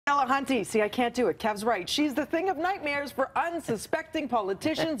Hunty. See, I can't do it. Kev's right. She's the thing of nightmares for unsuspecting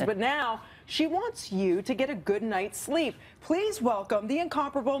politicians, but now she wants you to get a good night's sleep. Please welcome the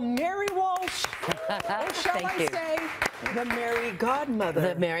incomparable Mary Walsh. Or shall I say, the Mary Godmother.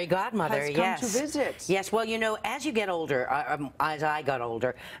 The Mary Godmother, has come to visit. Yes, well, you know, as you get older, as I got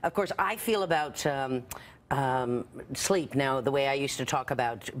older, of course, I feel about sleep now the way I used to talk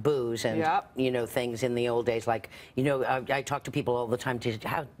about booze and you know, things in the old days. Like, you know, I talk to people all the time.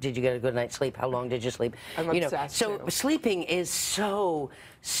 How did you get a good night's sleep? How long did you sleep? I'm obsessed so too. Sleeping is so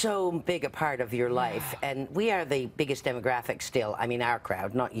big a part of your life, and we are the biggest demographic still. I mean, our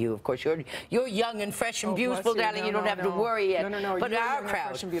crowd, not you, of course. You're young and fresh and beautiful, darling. You don't have to worry yet. No. But you're our young crowd. And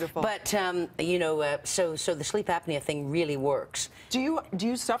fresh and beautiful. But you know, so the sleep apnea thing really works. Do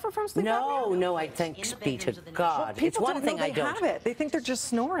you suffer from sleep apnea? No. I thanks be to God. Well, it's one thing I don't. Have it. They think they're just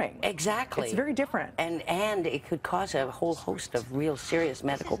snoring. Exactly. It's very different. And it could cause a whole host of real serious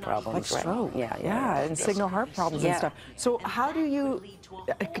medical problems. Like stroke. Yeah, and signal heart problems and stuff. So how do you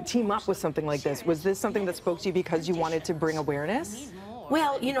team up with something like this? Was this something that spoke to you because you wanted to bring awareness?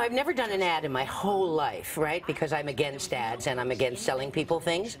 Well, you know, I've never done an ad in my whole life, right? Because I'm against ads and I'm against selling people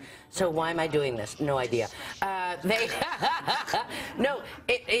things. So why am I doing this? No idea. No,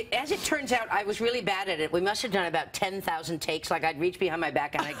 as it turns out, I was really bad at it. We must have done about 10,000 takes. Like, I'd reach behind my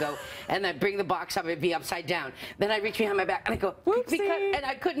back and I'd go, and I'd bring the box up, it'd be upside down. Then I'd reach behind my back and I'd go, and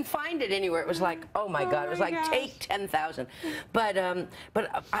I couldn't find it anywhere. It was like, oh my God, it was like, take 10,000. But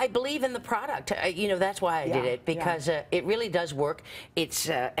I believe in the product. You know, that's why I did it, because it really does work. It's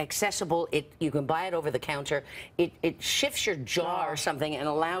accessible. You can buy it over the counter. It shifts your jaw or something and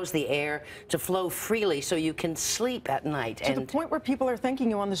allows the air to flow freely so you can sleep at night. To the point where people are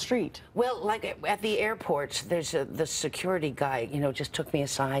thanking you on the street. Well, like at the airports, there's the security guy, you know, just took me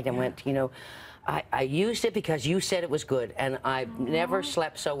aside and went, you know, I used it because you said it was good, and I've never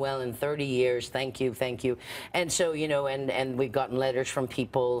slept so well in 30 years. Thank you, thank you. And so, you know, and we've gotten letters from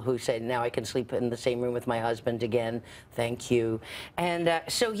people who said, now I can sleep in the same room with my husband again. Thank you. And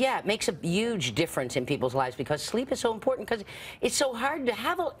so, yeah, it makes a huge difference in people's lives, because sleep is so important, because it's so hard to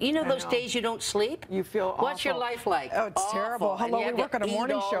have, those days you don't sleep. You feel awful. What's your life like? Oh, it's terrible. Hello, we work on a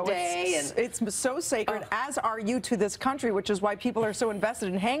morning show. It's so sacred, as are you to this country, which is why people are so invested.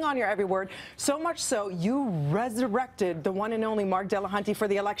 And hang on your every word. So much so, you resurrected the one and only Mark Delahunty for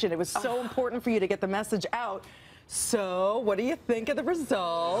the election. It was so important for you to get the message out. So, what do you think of the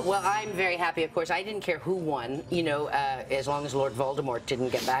results? Well, I'm very happy, of course. I didn't care who won, you know, as long as Lord Voldemort didn't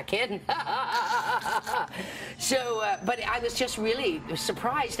get back in. So, but I was just really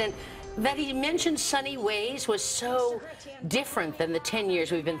surprised. And that he mentioned sunny ways was so different than the 10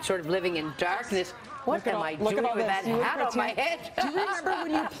 years we've been sort of living in darkness. What am I doing with that hat on my head? Do you remember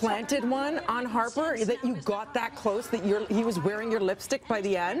when you planted one on Harper, that you got that close, that he was wearing your lipstick by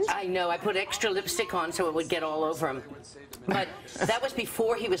the end? I know. I put extra lipstick on so it would get all over him. But that was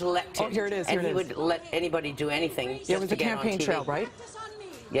before he was elected. Oh, here it is. And he would let anybody do anything just it was to a get campaign on TV. trail, right?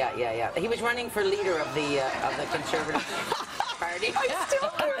 Yeah. He was running for leader of the Conservative Party. I still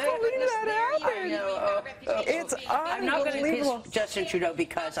can't believe that happened. I know. It's unbelievable. I'm not going to kiss Justin Trudeau,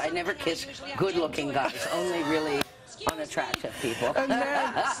 because I never kiss good-looking guys, only really unattractive people. And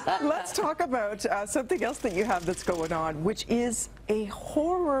then let's talk about something else that you have that's going on, which is a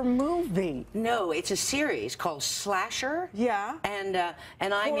horror movie. No, it's a series called Slasher. Yeah. And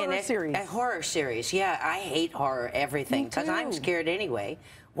I'm in a horror series. Yeah, I hate horror, everything, because I'm scared anyway.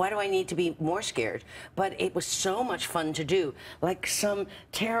 Why do I need to be more scared? But it was so much fun to do. Like some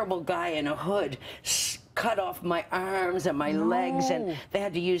terrible guy in a hood cut off my arms and my legs, and they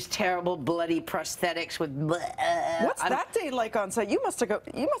had to use terrible bloody prosthetics with What's that day like on set? You must have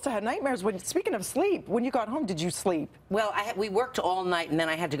had nightmares. Speaking of sleep, when you got home, did you sleep? Well, we worked all night, and then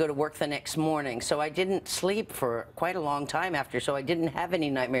I had to go to work the next morning, so I didn't sleep for quite a long time after, so I didn't have any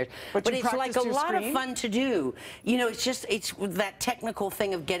nightmares. But it's like a lot of fun to do. You know, it's that technical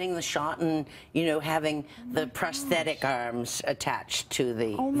thing of getting the shot and, you know, having the prosthetic arms attached to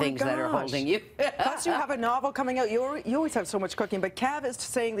the things that are holding you. Plus, you have a novel coming out. You always have so much cooking, but Kev is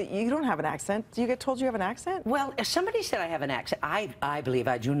saying that you don't have an accent. Do you get told you have an accent? Well, if somebody said I have an accent, I believe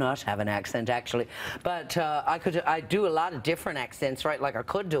I do not have an accent, actually. But I do a lot of different accents, right? Like I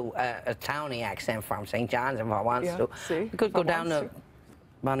could do a townie accent from St. John's if I wanted to. See? I could go down to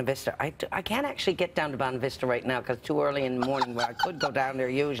Bonavista. I can't actually get down to Bonavista right now because it's too early in the morning, where I could go down there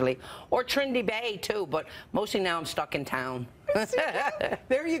usually. Or Trinity Bay, too, but mostly now I'm stuck in town.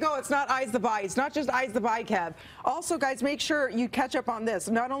 There you go. It's not Eyes the Buy. It's not just Eyes the Buy, Kev. Also, guys, make sure you catch up on this.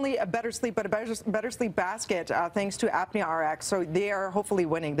 Not only a better sleep, but a better sleep basket, thanks to ApneaRX. So they are hopefully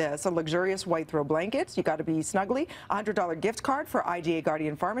winning this. A luxurious white throw blanket. You got to be snuggly. $100 gift card for IGA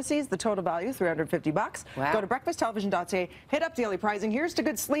Guardian Pharmacies. The total value is $350. Wow. Go to breakfasttelevision.ca. Hit up daily pricing. Here's to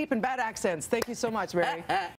good sleep and bad accents. Thank you so much, Mary.